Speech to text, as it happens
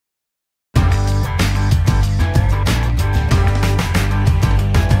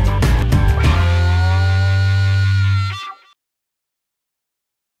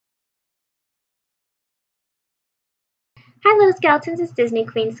little skeletons, it's Disney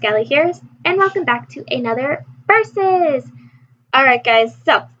Queen Skelly here, and welcome back to another Versus! Alright guys,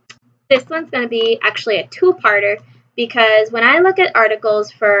 so this one's going to be actually a two-parter because when I look at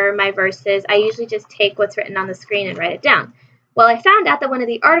articles for my Versus, I usually just take what's written on the screen and write it down. Well, I found out that one of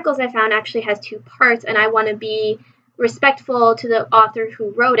the articles I found actually has two parts, and I want to be respectful to the author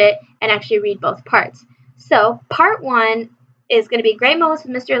who wrote it and actually read both parts. So, part one is going to be Great Moments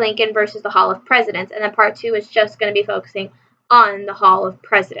with Mr. Lincoln versus the Hall of Presidents, and then part two is just going to be focusing on the Hall of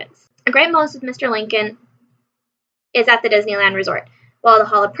Presidents. Great Moments with Mr. Lincoln is at the Disneyland Resort, while the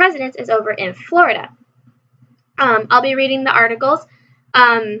Hall of Presidents is over in Florida. I'll be reading the articles.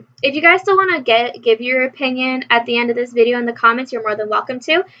 If you guys still want to give your opinion at the end of this video in the comments, you're more than welcome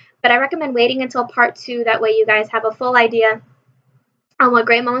to, but I recommend waiting until part two, that way you guys have a full idea on what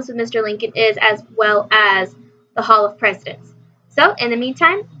Great Moments with Mr. Lincoln is, as well as the Hall of Presidents. So, in the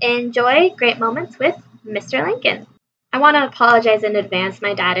meantime, enjoy Great Moments with Mr. Lincoln. I want to apologize in advance.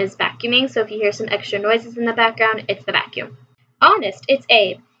 My dad is vacuuming, so if you hear some extra noises in the background, it's the vacuum. Honest, it's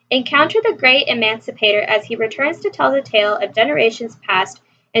Abe. Encounter the great emancipator as he returns to tell the tale of generations past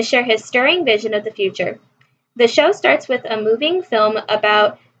and share his stirring vision of the future. The show starts with a moving film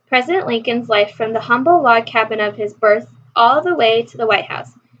about President Lincoln's life from the humble log cabin of his birth all the way to the White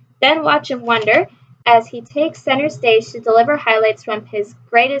House. Then watch and wonder as he takes center stage to deliver highlights from his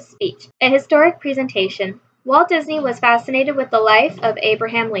greatest speech. A historic presentation. Walt Disney was fascinated with the life of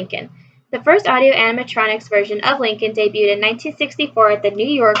Abraham Lincoln. The first audio animatronics version of Lincoln debuted in 1964 at the New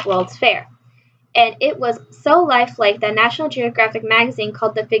York World's Fair, and it was so lifelike that National Geographic magazine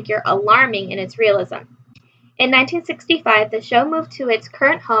called the figure alarming in its realism. In 1965, the show moved to its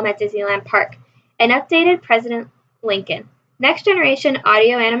current home at Disneyland Park, and updated President Lincoln. Next generation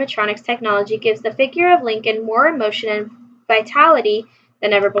audio animatronics technology gives the figure of Lincoln more emotion and vitality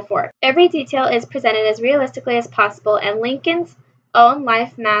than ever before. Every detail is presented as realistically as possible, and Lincoln's own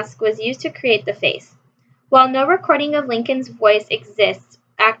life mask was used to create the face. While no recording of Lincoln's voice exists,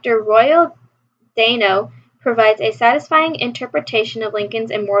 actor Royal Dano provides a satisfying interpretation of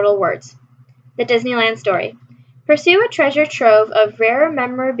Lincoln's immortal words. The Disneyland Story. Pursue a treasure trove of rare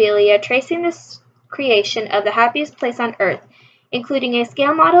memorabilia tracing the creation of the happiest place on earth, including a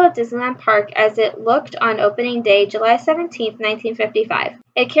scale model of Disneyland Park as it looked on opening day, July 17, 1955.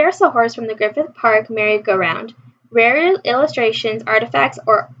 A carousel horse from the Griffith Park merry-go-round. Rare illustrations, artifacts,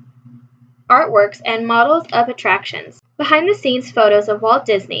 or artworks, and models of attractions. Behind-the-scenes photos of Walt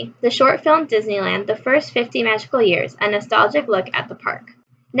Disney, the short film Disneyland, The First 50 Magical Years, a nostalgic look at the park.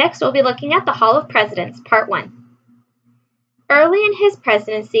 Next, we'll be looking at the Hall of Presidents, Part 1. Early in his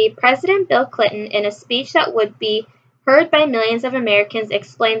presidency, President Bill Clinton, in a speech that would be heard by millions of Americans,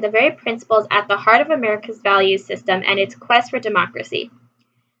 explained the very principles at the heart of America's value system and its quest for democracy.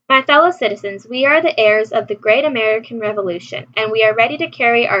 My fellow citizens, we are the heirs of the great American Revolution, and we are ready to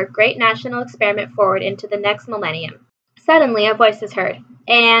carry our great national experiment forward into the next millennium. Suddenly, a voice is heard.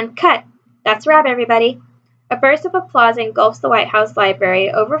 And cut! That's a wrap, everybody. A burst of applause engulfs the White House library,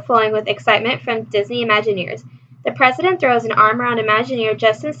 overflowing with excitement from Disney Imagineers. The president throws an arm around Imagineer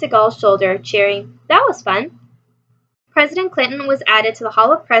Justin Seagal's shoulder, cheering, "That was fun!" President Clinton was added to the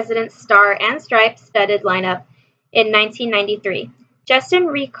Hall of Presidents Star and Stripe studded lineup in 1993. Justin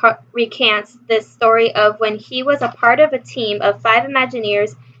recants this story of when he was a part of a team of 5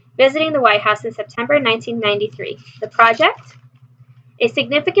 Imagineers visiting the White House in September 1993. The project? A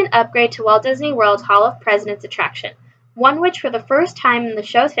significant upgrade to Walt Disney World's Hall of Presidents attraction, one which for the first time in the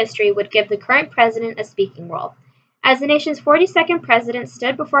show's history would give the current president a speaking role. As the nation's 42nd president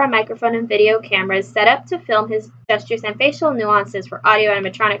stood before a microphone and video cameras set up to film his gestures and facial nuances for audio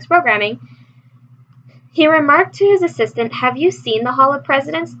animatronics programming, he remarked to his assistant, "Have you seen the Hall of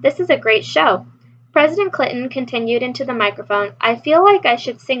Presidents? This is a great show." President Clinton continued into the microphone, "I feel like I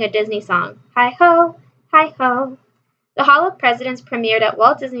should sing a Disney song. Hi-ho, hi-ho." The Hall of Presidents premiered at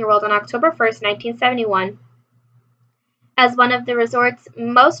Walt Disney World on October 1st, 1971, as one of the resort's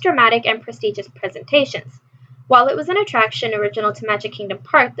most dramatic and prestigious presentations. While it was an attraction original to Magic Kingdom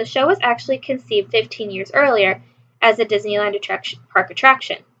Park, the show was actually conceived 15 years earlier as a Disneyland park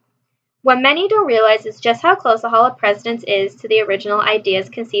attraction. What many don't realize is just how close the Hall of Presidents is to the original ideas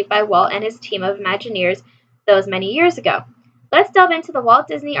conceived by Walt and his team of Imagineers those many years ago. Let's delve into the Walt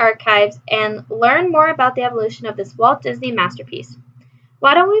Disney Archives and learn more about the evolution of this Walt Disney masterpiece.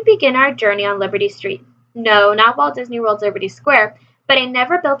 Why don't we begin our journey on Liberty Street? No, not Walt Disney World's Liberty Square, but a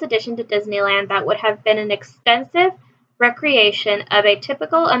never-built addition to Disneyland that would have been an extensive recreation of a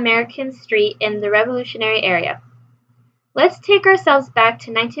typical American street in the Revolutionary area. Let's take ourselves back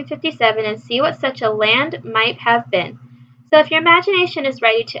to 1957 and see what such a land might have been. So if your imagination is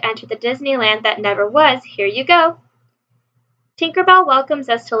ready to enter the Disneyland that never was, here you go. Tinkerbell welcomes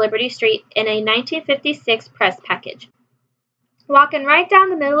us to Liberty Street in a 1956 press package. Walking right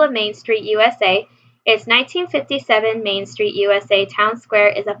down the middle of Main Street, USA, its 1957 Main Street, USA town square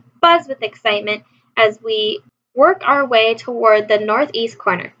is abuzz with excitement as we work our way toward the northeast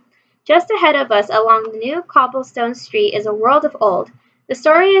corner. Just ahead of us along the new cobblestone street is a world of old. The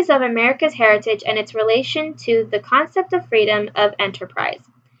story is of America's heritage and its relation to the concept of freedom of enterprise,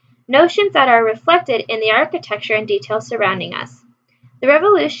 notions that are reflected in the architecture and details surrounding us. The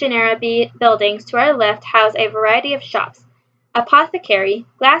Revolutionary buildings to our left house a variety of shops: apothecary,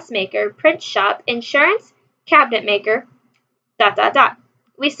 glassmaker, print shop, insurance, cabinet maker, ...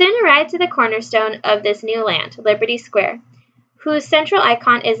 We soon arrive to the cornerstone of this new land, Liberty Square, whose central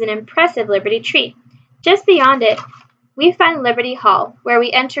icon is an impressive Liberty tree. Just beyond it, we find Liberty Hall, where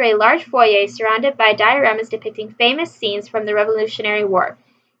we enter a large foyer surrounded by dioramas depicting famous scenes from the Revolutionary War.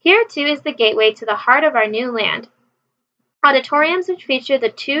 Here, too, is the gateway to the heart of our new land. Auditoriums which feature the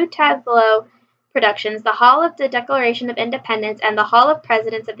two tableau productions, the Hall of the Declaration of Independence and the Hall of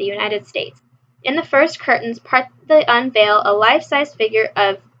Presidents of the United States. In the first curtains, partly unveil a life-size figure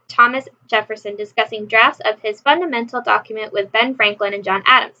of Thomas Jefferson discussing drafts of his fundamental document with Ben Franklin and John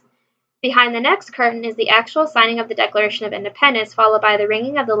Adams. Behind the next curtain is the actual signing of the Declaration of Independence, followed by the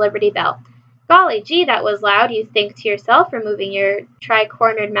ringing of the Liberty Bell. Golly gee, that was loud, you think to yourself, removing your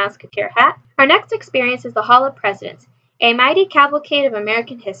tri-cornered musketeer hat. Our next experience is the Hall of Presidents, a mighty cavalcade of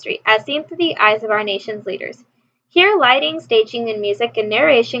American history, as seen through the eyes of our nation's leaders. Here, lighting, staging, and music and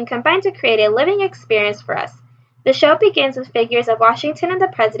narration combine to create a living experience for us. The show begins with figures of Washington and the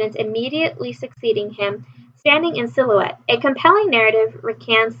presidents immediately succeeding him, standing in silhouette. A compelling narrative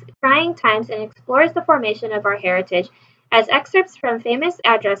recants trying times and explores the formation of our heritage as excerpts from famous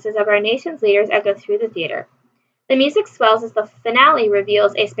addresses of our nation's leaders echo through the theater. The music swells as the finale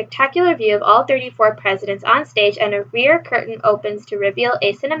reveals a spectacular view of all 34 presidents on stage, and a rear curtain opens to reveal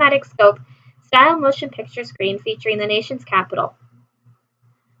a cinematic scope style motion picture screen featuring the nation's capital.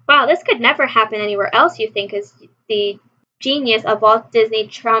 Wow, this could never happen anywhere else, you think, as the genius of Walt Disney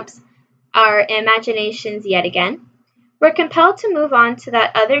trumps our imaginations yet again. We're compelled to move on to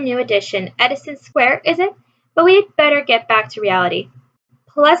that other new addition, Edison Square, is it? But we'd better get back to reality.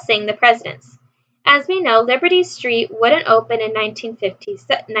 Blessing the presidents. As we know, Liberty Street wouldn't open in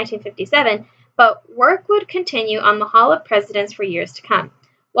 1957, but work would continue on the Hall of Presidents for years to come.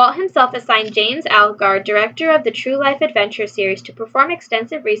 Walt himself assigned James Algar, director of the True Life Adventure series, to perform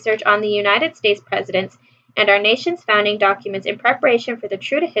extensive research on the United States presidents and our nation's founding documents in preparation for the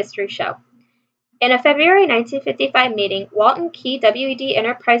True to History show. In a February 1955 meeting, Walt and key WED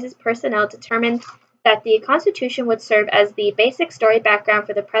Enterprises personnel determined that the Constitution would serve as the basic story background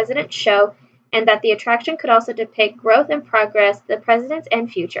for the President's show, and that the attraction could also depict growth and progress, the presidents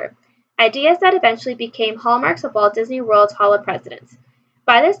and future, ideas that eventually became hallmarks of Walt Disney World's Hall of Presidents.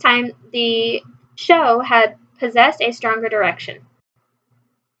 By this time, the show had possessed a stronger direction.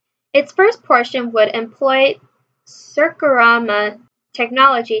 Its first portion would employ Circorama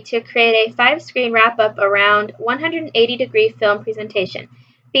technology to create a 5-screen wrap-up around 180-degree film presentation,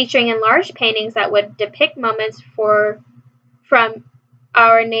 featuring enlarged paintings that would depict moments from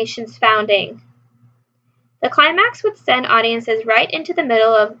our nation's founding. The climax would send audiences right into the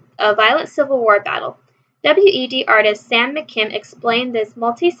middle of a violent Civil War battle. WED artist Sam McKim explained this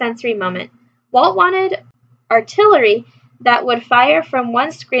multi-sensory moment. Walt wanted artillery that would fire from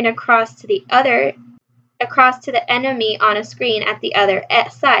one screen across to the enemy on a screen at the other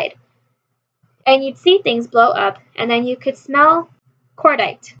side. And you'd see things blow up, and then you could smell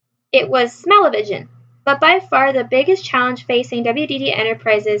cordite. It was smell-o-vision. But by far the biggest challenge facing WED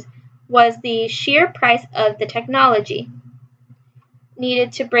Enterprises was the sheer price of the technology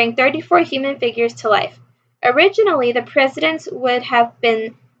needed to bring 34 human figures to life. Originally, the presidents would have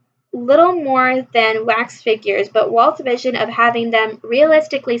been little more than wax figures, but Walt's vision of having them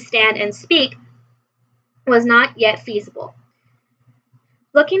realistically stand and speak was not yet feasible.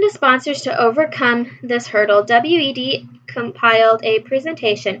 Looking to sponsors to overcome this hurdle, WED compiled a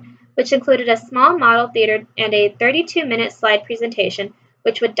presentation which included a small model theater and a 32-minute slide presentation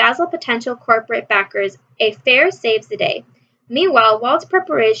which would dazzle potential corporate backers. A fair saves the day. Meanwhile, Walt's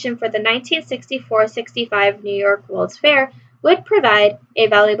preparation for the 1964-65 New York World's Fair would provide a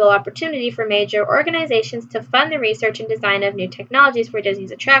valuable opportunity for major organizations to fund the research and design of new technologies for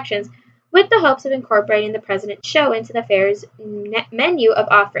Disney's attractions, with the hopes of incorporating the President's show into the fair's menu of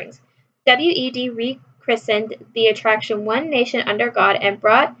offerings. WED rechristened the attraction One Nation Under God and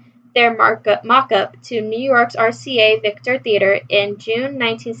brought their mock-up to New York's RCA Victor Theater in June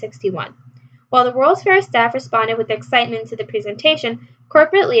 1961. While the World's Fair staff responded with excitement to the presentation,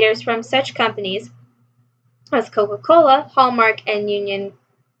 corporate leaders from such companies as Coca-Cola, Hallmark, and Union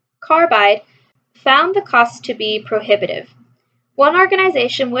Carbide found the cost to be prohibitive. One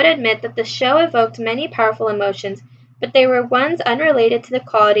organization would admit that the show evoked many powerful emotions, but they were ones unrelated to the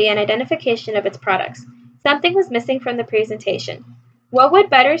quality and identification of its products. Something was missing from the presentation. What would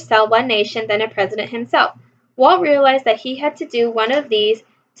better sell one nation than a president himself? Walt realized that he had to do one of these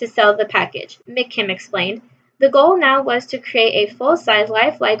to sell the package, McKim explained. The goal now was to create a full-size,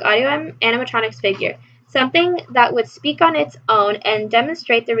 lifelike audio animatronics figure, something that would speak on its own and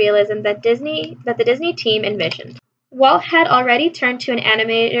demonstrate the realism that the Disney team envisioned. Walt had already turned to an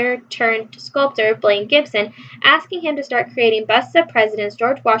animator-turned-sculptor, Blaine Gibson, asking him to start creating busts of Presidents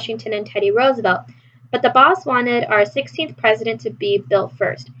George Washington and Teddy Roosevelt, but the boss wanted our 16th president to be built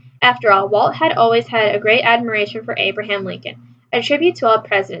first. After all, Walt had always had a great admiration for Abraham Lincoln, a tribute to all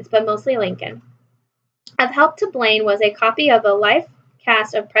presidents, but mostly Lincoln. Of help to Blaine was a copy of a life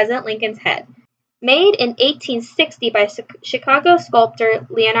cast of President Lincoln's head, made in 1860 by Chicago sculptor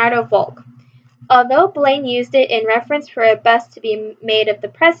Leonardo Volk. Although Blaine used it in reference for a bust to be made of the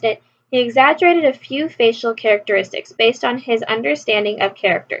president, he exaggerated a few facial characteristics based on his understanding of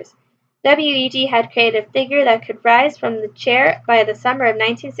characters. WEG had created a figure that could rise from the chair by the summer of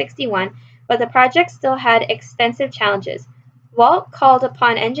 1961, but the project still had extensive challenges. Walt called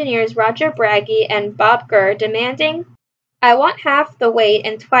upon engineers Roger Bragi and Bob Gurr, demanding, "I want half the weight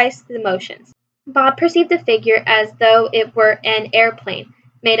and twice the motions." Bob perceived the figure as though it were an airplane,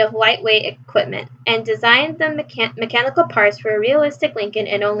 made of lightweight equipment, and designed the mechanical parts for a realistic Lincoln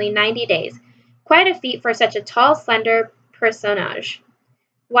in only 90 days. Quite a feat for such a tall, slender personage.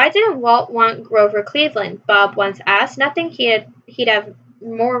 "Why didn't Walt want Grover Cleveland?" Bob once asked. "Nothing he'd have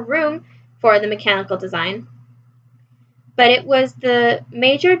more room for the mechanical design." But it was the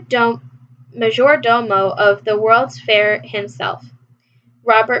major domo of the World's Fair himself,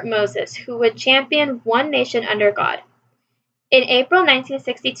 Robert Moses, who would champion one nation under God. In April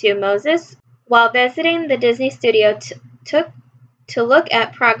 1962, Moses, while visiting the Disney studio to look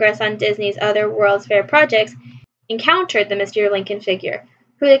at progress on Disney's other World's Fair projects, encountered the Mr. Lincoln figure,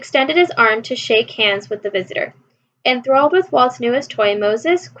 who extended his arm to shake hands with the visitor. Enthralled with Walt's newest toy,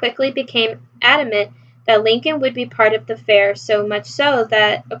 Moses quickly became adamant that Lincoln would be part of the fair, so much so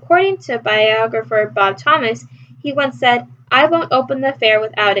that, according to biographer Bob Thomas, he once said, "I won't open the fair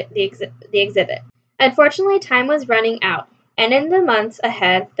without the exhibit." Unfortunately, time was running out, and in the months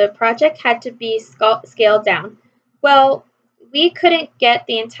ahead, the project had to be scaled down. "Well, we couldn't get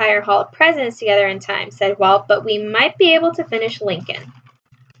the entire Hall of Presidents together in time," said Walt, "but we might be able to finish Lincoln."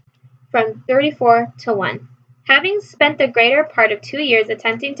 From 34 to 1. Having spent the greater part of 2 years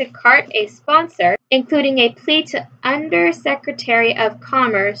attempting to cart a sponsor, including a plea to Undersecretary of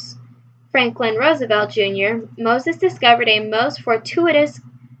Commerce Franklin Roosevelt Jr., Moses discovered a most fortuitous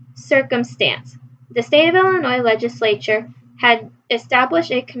circumstance. The state of Illinois legislature had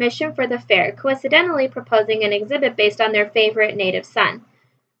established a commission for the fair, coincidentally proposing an exhibit based on their favorite native son.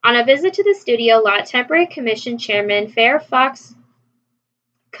 On a visit to the studio lot, temporary commission chairman Fairfax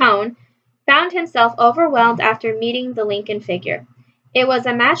Cohn found himself overwhelmed after meeting the Lincoln figure. It was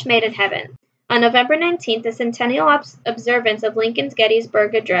a match made in heaven. On November 19th, the centennial observance of Lincoln's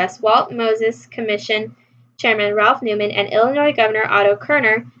Gettysburg Address, Walt Moses Commission Chairman Ralph Newman and Illinois Governor Otto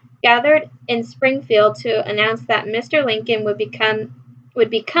Kerner gathered in Springfield to announce that Mr. Lincoln would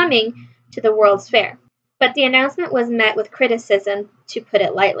be coming to the World's Fair. But the announcement was met with criticism, to put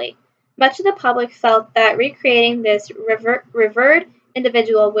it lightly. Much of the public felt that recreating this revered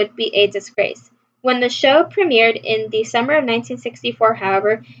individual would be a disgrace. When the show premiered in the summer of 1964,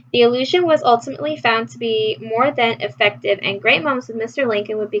 however, the illusion was ultimately found to be more than effective, and Great Moments with Mr.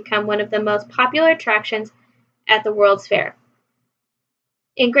 Lincoln would become one of the most popular attractions at the World's Fair.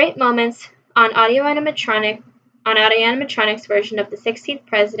 In Great Moments, an audio animatronics version of the 16th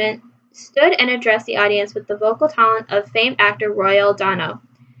President stood and addressed the audience with the vocal talent of famed actor Roy O'Donnell,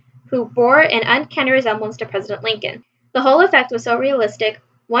 who bore an uncanny resemblance to President Lincoln. The whole effect was so realistic,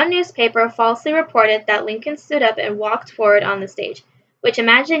 one newspaper falsely reported that Lincoln stood up and walked forward on the stage, which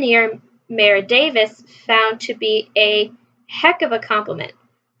Imagineer Mayor Davis found to be a heck of a compliment.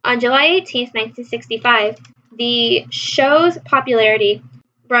 On July 18, 1965, the show's popularity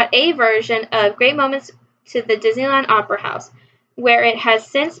brought a version of Great Moments to the Disneyland Opera House, where it has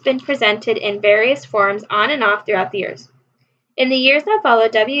since been presented in various forms on and off throughout the years. In the years that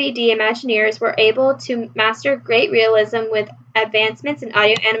followed, WED Imagineers were able to master great realism with advancements in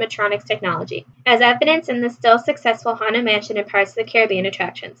audio animatronics technology, as evidenced in the still successful Haunted Mansion and Pirates of the Caribbean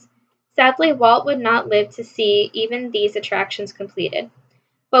attractions. Sadly, Walt would not live to see even these attractions completed.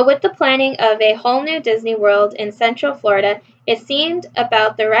 But with the planning of a whole new Disney World in Central Florida, it seemed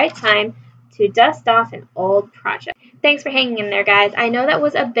about the right time to dust off an old project. Thanks for hanging in there, guys. I know that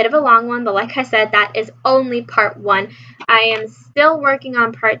was a bit of a long one, but like I said, that is only part 1. I am still working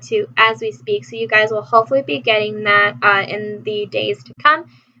on part 2 as we speak, so you guys will hopefully be getting that in the days to come.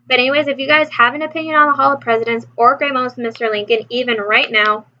 But anyways, if you guys have an opinion on the Hall of Presidents or Great Moments with Mr. Lincoln, even right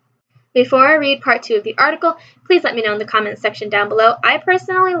now, before I read part 2 of the article, please let me know in the comments section down below. I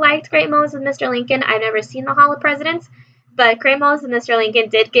personally liked Great Moments with Mr. Lincoln. I've never seen the Hall of Presidents, but Great Moments with Mr. Lincoln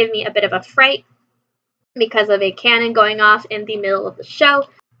did give me a bit of a fright because of a cannon going off in the middle of the show.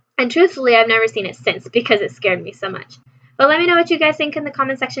 And truthfully, I've never seen it since because it scared me so much. But let me know what you guys think in the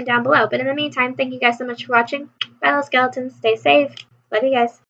comment section down below. But in the meantime, thank you guys so much for watching. Bye, little skeletons. Stay safe. Love you guys.